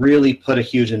we've really put a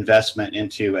huge investment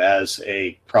into as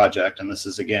a project. And this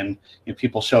is, again,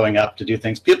 people showing up to do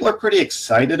things. People are pretty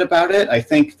excited about it. I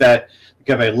think that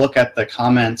if I look at the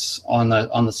comments on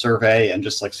the survey and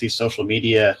just like see social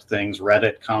media things,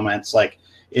 Reddit comments, like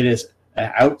it is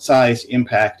an outsized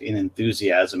impact in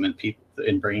enthusiasm and people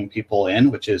in bringing people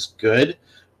in, which is good.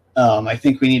 I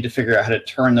think we need to figure out how to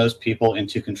turn those people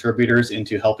into contributors,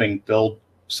 into helping build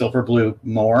Silverblue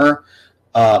more.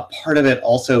 Part of it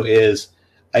also is,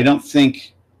 I don't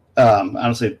think,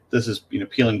 honestly, this is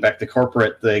peeling back the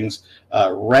corporate things.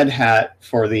 Red Hat,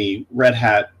 for the Red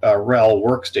Hat RHEL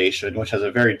workstation, which has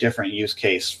a very different use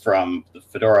case from the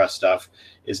Fedora stuff,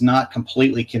 is not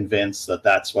completely convinced that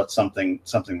that's what something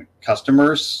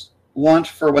customers want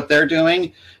for what they're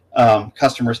doing.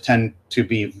 Customers tend to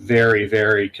be very,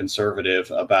 very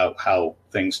conservative about how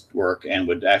things work and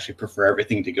would actually prefer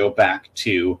everything to go back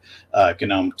to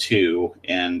GNOME 2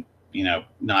 and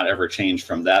not ever change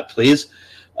from that, please.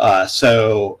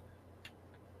 So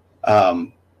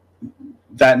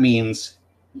that means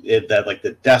that like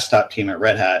the desktop team at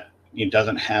Red Hat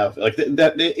doesn't have like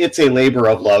that. It's a labor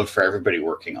of love for everybody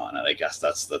working on it. I guess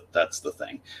that's the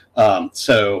thing.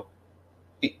 So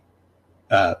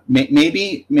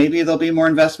maybe there'll be more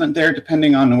investment there,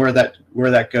 depending on where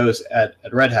that goes at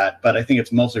Red Hat. But I think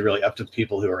it's mostly really up to the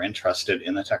people who are interested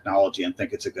in the technology and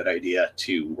think it's a good idea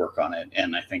to work on it.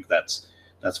 And I think that's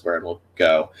where it'll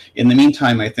go. In the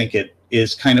meantime, I think it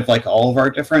is kind of like all of our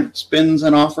different spins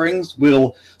and offerings.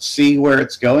 We'll see where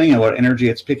it's going and what energy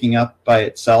it's picking up by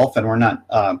itself. And we're not.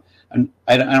 I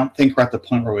don't think we're at the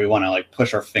point where we want to like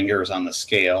push our fingers on the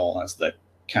scale as the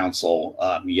council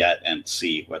yet and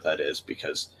see what that is,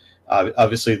 because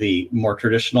obviously the more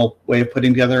traditional way of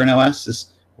putting together an OS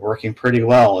is working pretty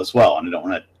well as well, and I don't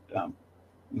want to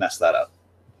mess that up.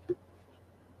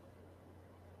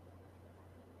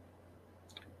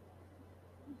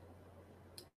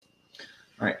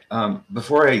 All right.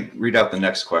 Before I read out the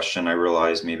next question, I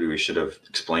realized maybe we should have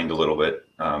explained a little bit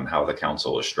how the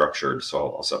council is structured,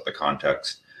 so I'll set the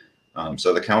context.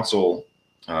 So the council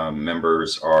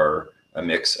members are a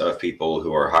mix of people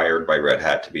who are hired by Red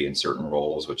Hat to be in certain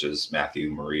roles, which is Matthew,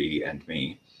 Marie, and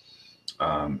me.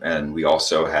 And we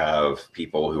also have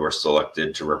people who are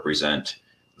selected to represent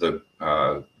the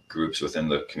groups within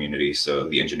the community. So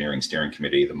the engineering steering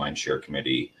committee, the Mindshare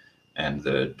committee, and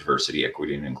the diversity,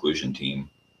 equity, and inclusion team.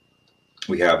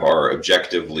 We have our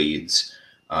objective leads,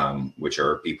 which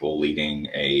are people leading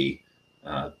a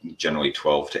generally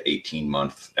 12 to 18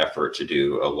 month effort to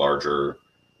do a larger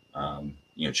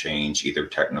change, either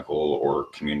technical or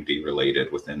community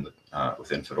related within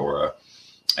Fedora.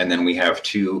 And then we have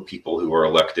two people who are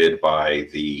elected by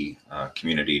the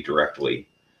community directly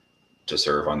to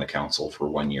serve on the council for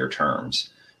 1-year terms.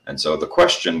 And so the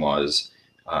question was,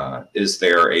 is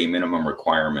there a minimum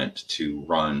requirement to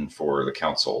run for the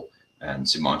council? And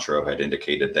Sumantro had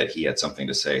indicated that he had something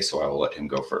to say, so I will let him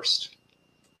go first.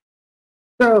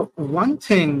 So one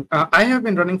thing, I have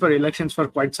been running for elections for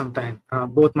quite some time,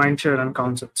 both Mindshare and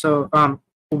Council. So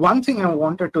one thing I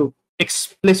wanted to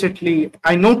explicitly,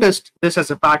 I noticed this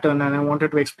as a pattern and I wanted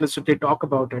to explicitly talk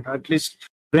about it, or at least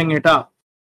bring it up,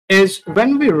 is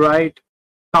when we write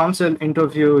council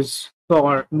interviews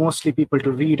for mostly people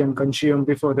to read and consume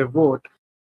before they vote,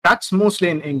 that's mostly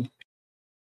in English.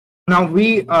 Now,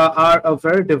 we are a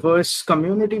very diverse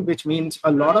community, which means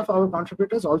a lot of our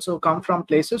contributors also come from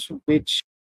places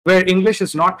where English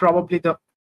is not probably the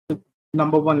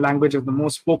 #1 language of the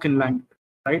most spoken language,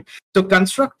 right? So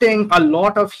constructing a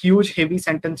lot of huge, heavy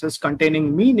sentences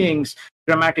containing meanings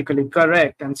grammatically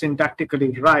correct and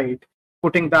syntactically right,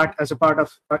 putting that as a part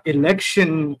of an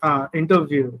election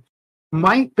interview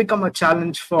might become a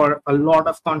challenge for a lot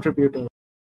of contributors,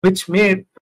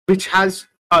 which has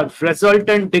a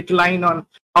resultant decline on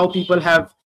how people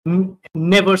have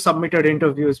never submitted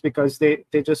interviews because they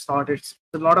just thought it's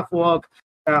a lot of work.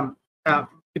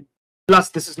 Plus,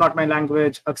 this is not my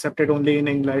language, accepted only in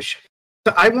English.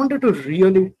 So I wanted to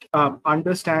really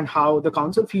understand how the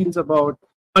council feels about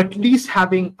at least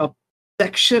having a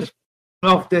section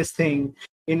of this thing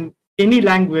in any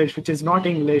language which is not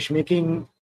English, making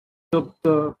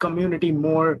the community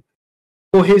more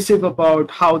cohesive about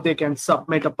how they can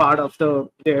submit a part of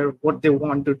what they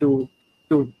want to do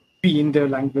to be in their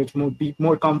language, be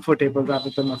more comfortable rather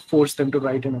than force them to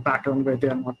write in a pattern where they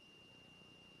are not.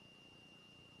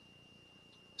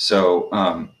 So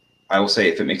I will say,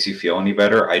 if it makes you feel any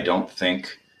better, I don't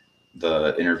think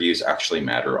the interviews actually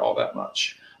matter all that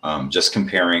much. Just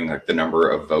comparing like the number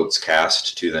of votes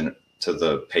cast to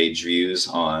the page views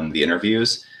on the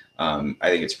interviews, I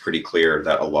think it's pretty clear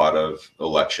that a lot of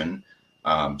election,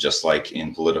 just like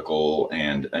in political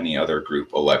and any other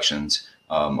group elections,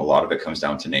 a lot of it comes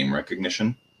down to name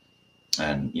recognition.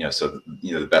 And, so,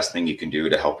 the best thing you can do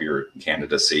to help your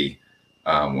candidacy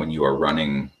when you are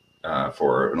running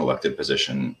for an elected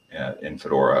position in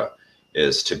Fedora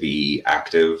is to be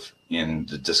active in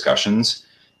the discussions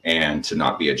and to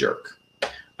not be a jerk.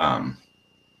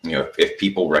 If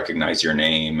people recognize your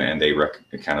name and they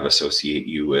kind of associate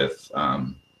you with,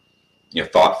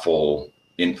 thoughtful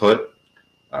input,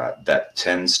 that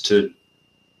tends to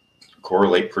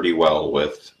correlate pretty well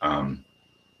with,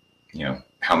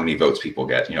 how many votes people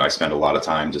get. I spend a lot of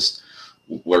time just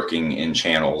lurking in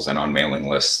channels and on mailing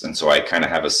lists. And so I kind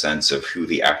of have a sense of who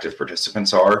the active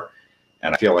participants are.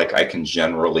 And I feel like I can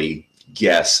generally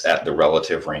guess at the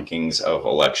relative rankings of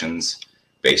elections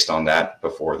based on that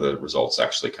before the results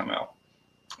actually come out.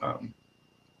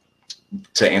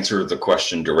 To answer the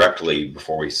question directly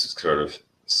before we sort of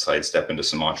sidestep into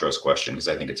Sumantro's question, because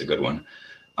I think it's a good one.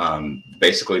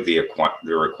 Basically, the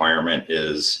requirement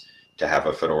is to have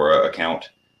a Fedora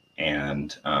account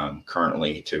and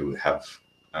currently to have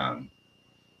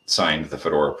signed the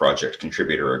Fedora project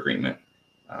contributor agreement.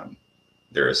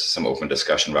 There is some open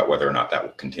discussion about whether or not that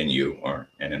will continue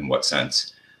and in what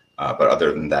sense. But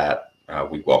other than that,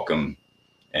 we welcome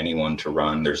anyone to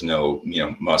run. There's no,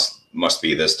 must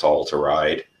be this tall to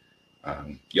ride.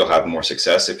 You'll have more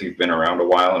success if you've been around a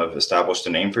while and have established a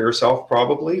name for yourself,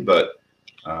 probably. But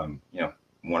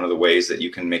one of the ways that you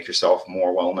can make yourself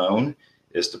more well-known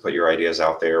is to put your ideas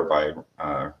out there by,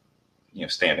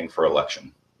 standing for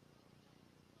election.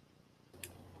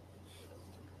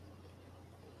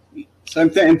 So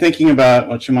I'm thinking about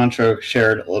what Sumantro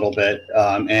shared a little bit,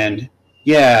 and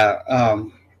yeah,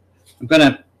 I'm going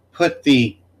to put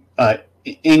the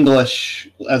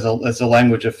English as a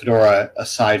language of Fedora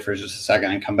aside for just a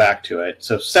second and come back to it.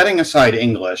 So setting aside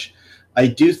English, I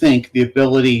do think the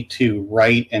ability to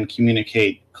write and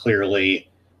communicate clearly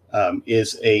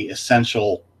is a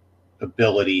essential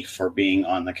ability for being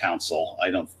on the council. I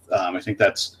think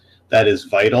that is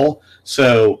vital.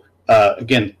 So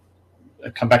again,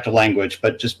 come back to language,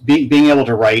 but just being able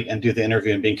to write and do the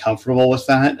interview and being comfortable with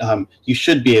that, you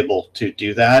should be able to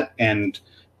do that. And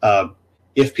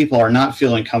if people are not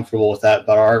feeling comfortable with that,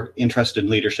 but are interested in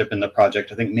leadership in the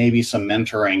project, I think maybe some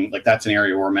mentoring, like that's an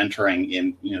area where mentoring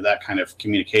in, that kind of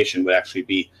communication would actually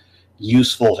be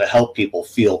useful to help people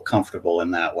feel comfortable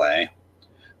in that way.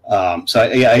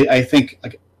 So yeah, I think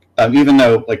even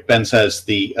though, like Ben says,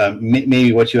 the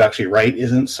maybe what you actually write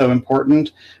isn't so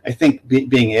important, I think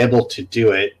being able to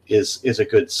do it is a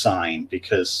good sign,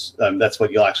 because that's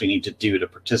what you'll actually need to do to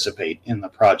participate in the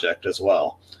project as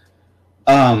well.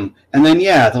 And then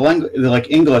yeah, the language, like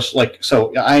English, like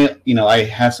so I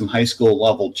have some high school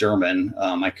level German.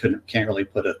 I can't really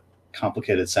put a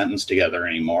complicated sentence together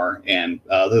anymore. And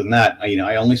other than that,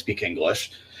 I only speak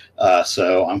English.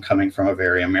 So I'm coming from a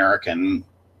very American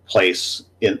place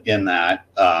in that.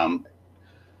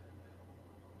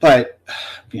 But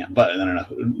I don't know.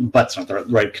 But's not the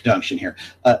right conjunction here.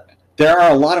 There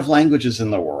are a lot of languages in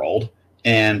the world,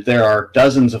 and there are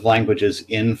dozens of languages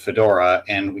in Fedora,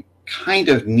 and we kind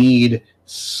of need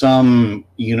some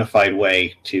unified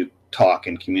way to talk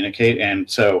and communicate. And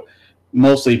so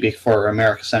mostly for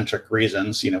America-centric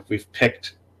reasons, we've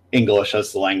picked English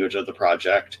as the language of the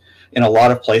project. In a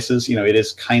lot of places, it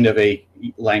is kind of a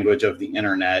language of the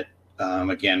internet,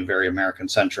 again, very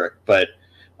American-centric, but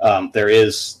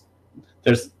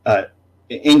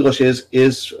English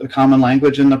is a common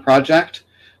language in the project,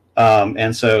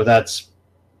 and so that's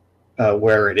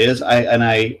where it is.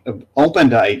 I'm open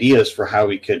to ideas for how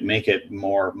we could make it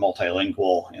more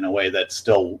multilingual in a way that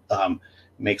still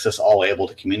makes us all able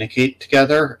to communicate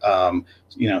together.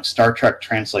 Star Trek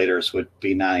translators would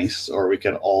be nice, or we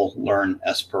could all learn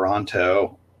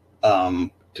Esperanto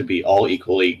to be all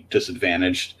equally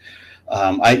disadvantaged.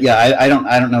 I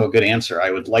don't know a good answer. I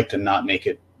would like to not make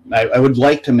it. I would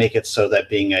like to make it so that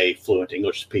being a fluent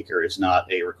English speaker is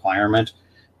not a requirement,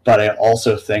 but I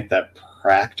also think that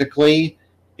practically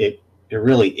it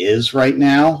really is right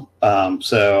now.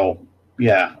 So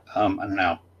yeah, I don't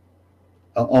know.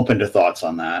 Open to thoughts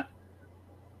on that.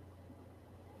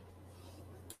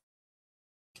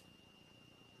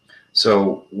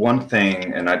 So one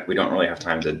thing, and we don't really have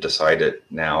time to decide it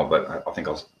now, but I think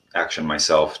I'll action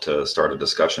myself to start a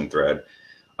discussion thread.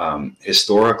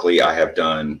 Historically, I have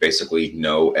done basically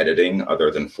no editing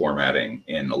other than formatting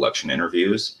in election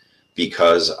interviews.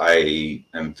 because I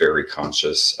am very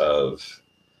conscious of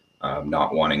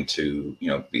not wanting to,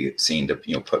 be seen to,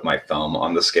 put my thumb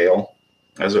on the scale,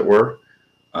 as it were.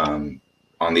 On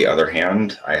the other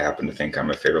hand, I happen to think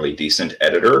I'm a fairly decent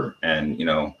editor, and,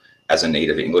 as a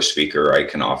native English speaker, I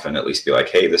can often at least be like,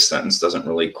 hey, this sentence doesn't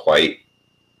really quite,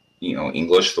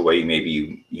 English the way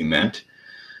maybe you meant.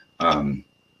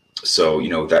 So,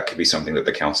 that could be something that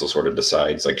the council sort of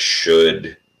decides, like,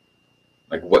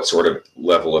 what sort of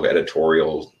level of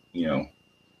editorial,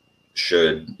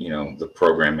 should, the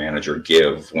program manager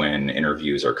give when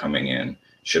interviews are coming in?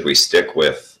 Should we stick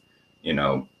with,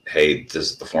 hey,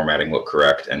 does the formatting look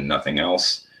correct and nothing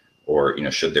else? Or,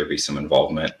 should there be some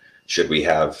involvement? Should we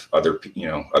have other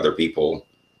people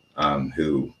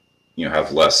who,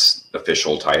 have less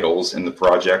official titles in the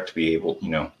project be able,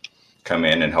 come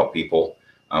in and help people?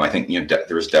 I think,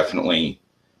 there's definitely,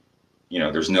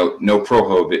 there's no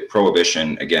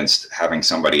prohibition against having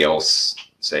somebody else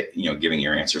say, giving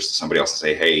your answers to somebody else and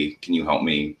say, hey, can you help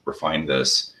me refine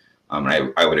this?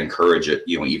 And I would encourage it,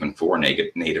 even for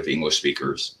native English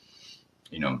speakers,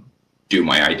 do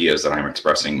my ideas that I'm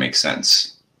expressing make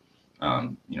sense?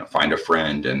 Find a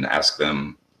friend and ask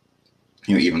them,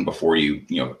 even before you,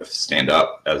 stand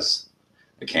up as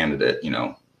a candidate,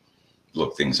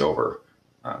 look things over.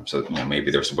 So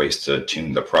maybe there's ways to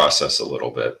tune the process a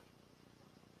little bit.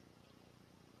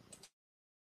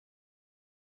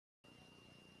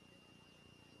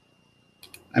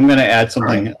 I'm going to add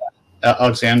something.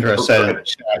 Alexandra said in the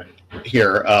chat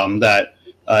here that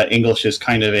English is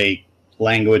kind of a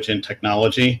language in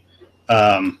technology.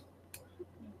 I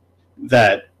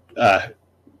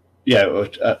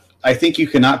think you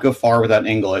cannot go far without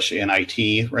English in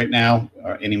IT right now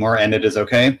anymore, and it is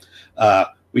okay.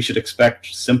 We should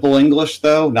expect simple English,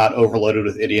 though, not overloaded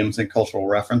with idioms and cultural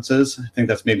references. I think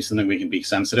that's maybe something we can be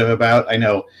sensitive about. I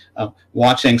know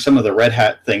watching some of the Red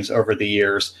Hat things over the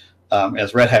years,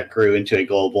 as Red Hat grew into a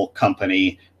global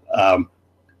company,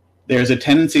 there's a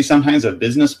tendency sometimes of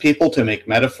business people to make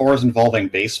metaphors involving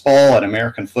baseball and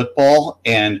American football,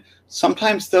 and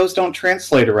sometimes those don't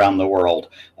translate around the world.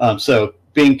 So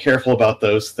being careful about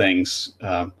those things.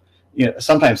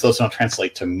 Sometimes those don't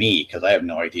translate to me because I have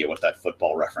no idea what that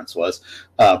football reference was.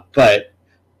 Like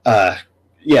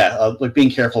being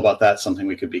careful about that, something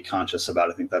we could be conscious about.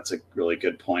 I think that's a really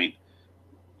good point.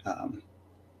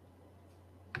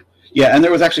 And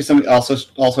there was actually something also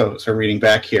sort of reading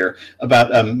back here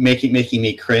about making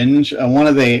me cringe. One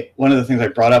of the things I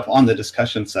brought up on the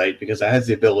discussion site, because it has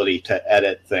the ability to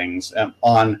edit things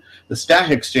on the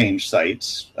Stack Exchange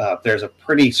sites. There's a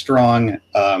pretty strong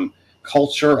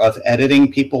culture of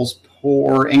editing people's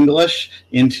poor English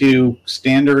into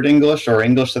standard English, or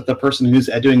English that the person who's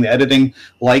doing the editing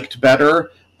liked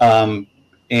better, and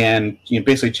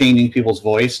basically changing people's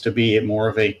voice to be more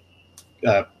of a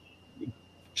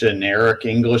generic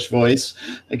English voice,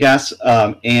 I guess.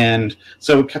 And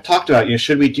so we talked about,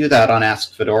 should we do that on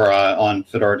Ask Fedora, on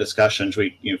Fedora discussions?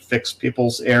 We fix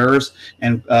people's errors,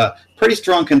 and pretty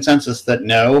strong consensus that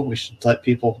no, we should let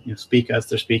people speak as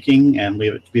they're speaking and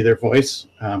leave it to be their voice.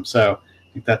 So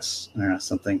I think that's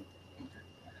something.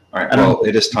 All right. Well,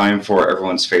 it is time for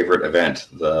everyone's favorite event,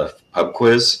 the pub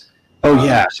quiz. Oh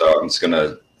yeah. So I'm just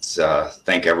gonna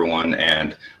thank everyone,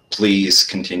 and please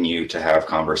continue to have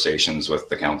conversations with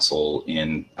the council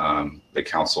in the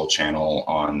council channel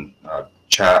on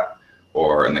chat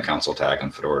or in the council tag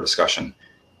on Fedora discussion.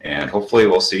 And hopefully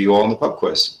we'll see you all in the pub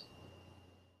quiz.